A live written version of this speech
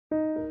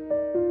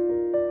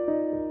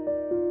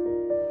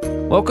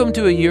Welcome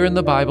to A Year in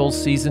the Bible,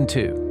 Season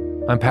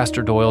 2. I'm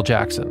Pastor Doyle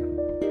Jackson.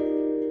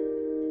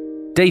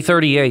 Day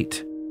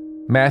 38,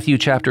 Matthew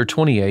chapter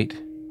 28.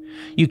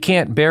 You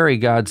can't bury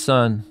God's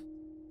Son.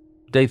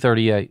 Day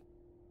 38.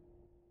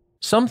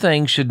 Some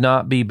things should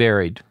not be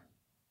buried.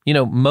 You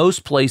know,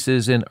 most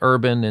places in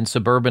urban and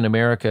suburban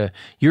America,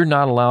 you're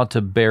not allowed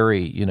to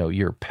bury,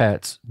 your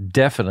pets,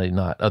 definitely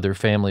not other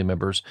family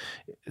members,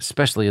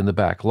 especially in the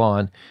back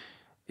lawn.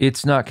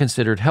 It's not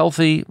considered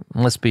healthy.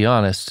 Let's be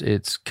honest,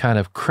 it's kind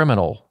of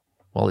criminal.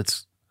 Well,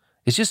 it's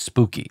just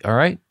spooky, all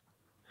right?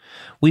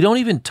 We don't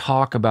even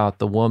talk about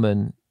the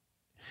woman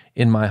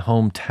in my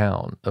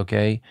hometown,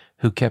 okay,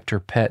 who kept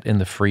her pet in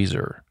the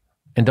freezer.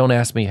 And don't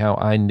ask me how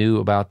I knew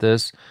about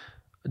this.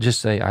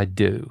 Just say I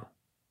do.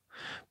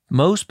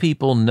 Most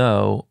people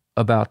know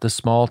about the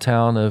small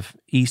town of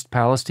East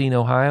Palestine,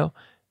 Ohio,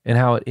 and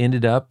how it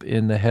ended up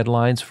in the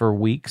headlines for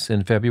weeks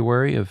in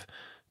February of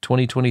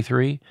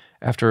 2023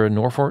 after a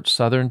Norfolk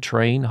Southern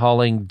train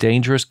hauling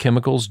dangerous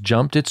chemicals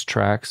jumped its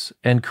tracks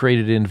and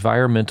created an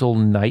environmental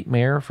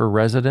nightmare for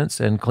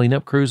residents and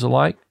cleanup crews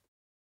alike.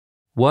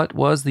 What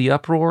was the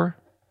uproar?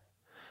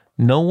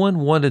 No one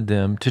wanted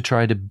them to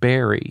try to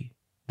bury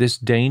this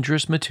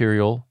dangerous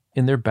material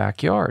in their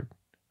backyard.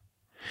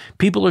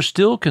 People are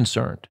still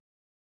concerned.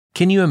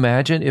 Can you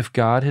imagine if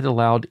God had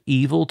allowed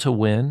evil to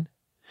win,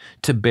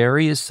 to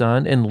bury his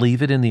Son and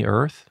leave it in the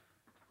earth?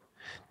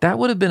 That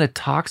would have been a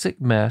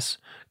toxic mess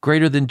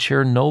greater than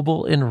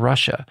Chernobyl in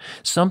Russia,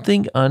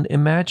 something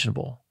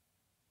unimaginable.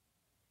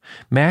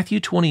 Matthew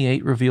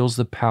 28 reveals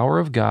the power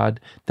of God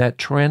that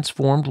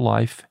transformed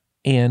life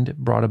and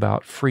brought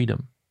about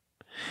freedom.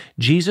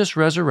 Jesus'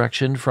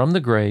 resurrection from the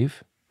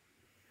grave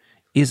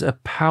is a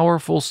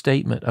powerful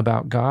statement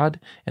about God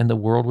and the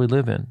world we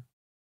live in.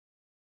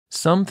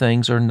 Some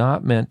things are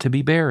not meant to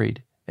be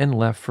buried and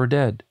left for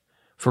dead,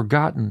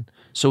 forgotten,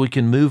 so we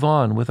can move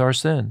on with our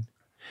sin.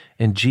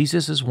 And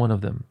Jesus is one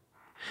of them.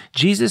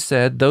 Jesus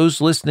said,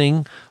 those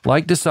listening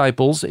like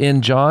disciples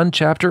in John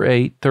chapter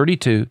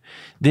 8:32,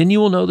 then you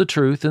will know the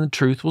truth, and the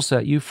truth will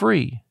set you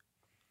free.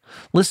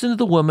 Listen to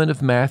the woman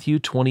of Matthew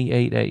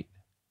 28:8.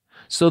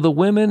 So the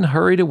women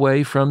hurried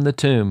away from the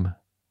tomb,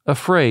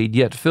 afraid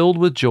yet filled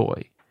with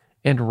joy,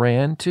 and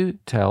ran to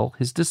tell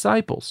his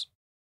disciples.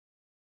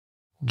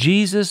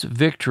 Jesus'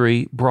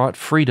 victory brought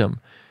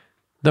freedom.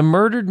 The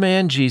murdered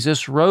man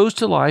Jesus rose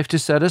to life to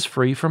set us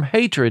free from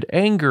hatred,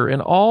 anger,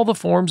 and all the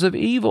forms of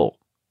evil.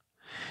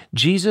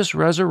 Jesus'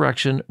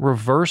 resurrection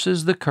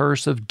reverses the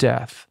curse of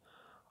death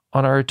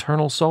on our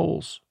eternal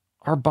souls,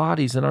 our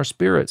bodies, and our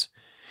spirits.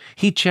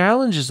 He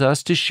challenges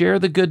us to share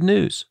the good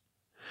news.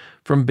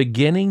 From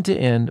beginning to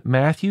end,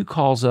 Matthew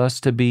calls us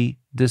to be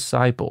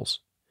disciples.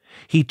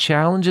 He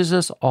challenges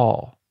us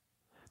all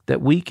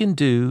that we can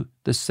do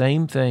the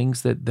same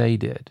things that they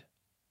did.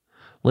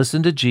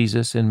 Listen to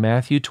Jesus in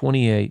Matthew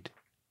 28.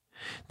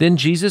 Then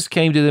Jesus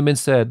came to them and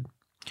said,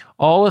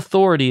 all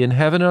authority in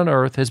heaven and on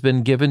earth has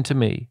been given to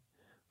me.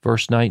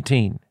 Verse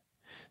 19.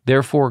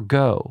 Therefore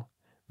go,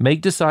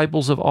 make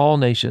disciples of all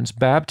nations,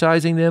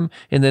 baptizing them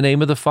in the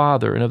name of the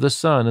Father and of the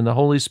Son and the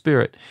Holy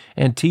Spirit,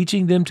 and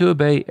teaching them to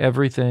obey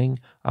everything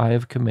I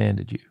have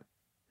commanded you.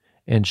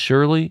 And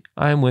surely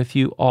I am with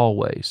you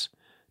always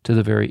to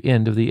the very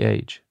end of the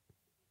age.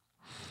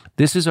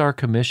 This is our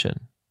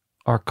commission,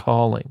 our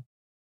calling.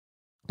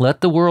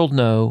 Let the world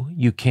know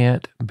you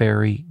can't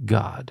bury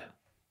God.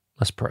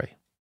 Let's pray.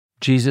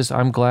 Jesus,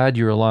 I'm glad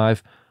you're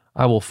alive.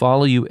 I will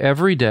follow you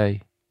every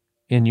day.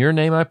 In your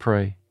name I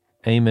pray.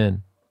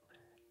 Amen.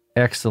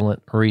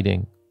 Excellent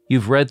reading.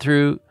 You've read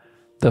through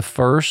the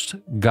first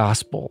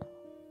gospel,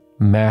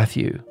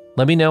 Matthew.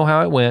 Let me know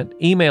how it went.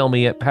 Email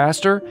me at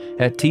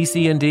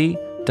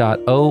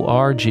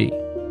pastor@tcnd.org.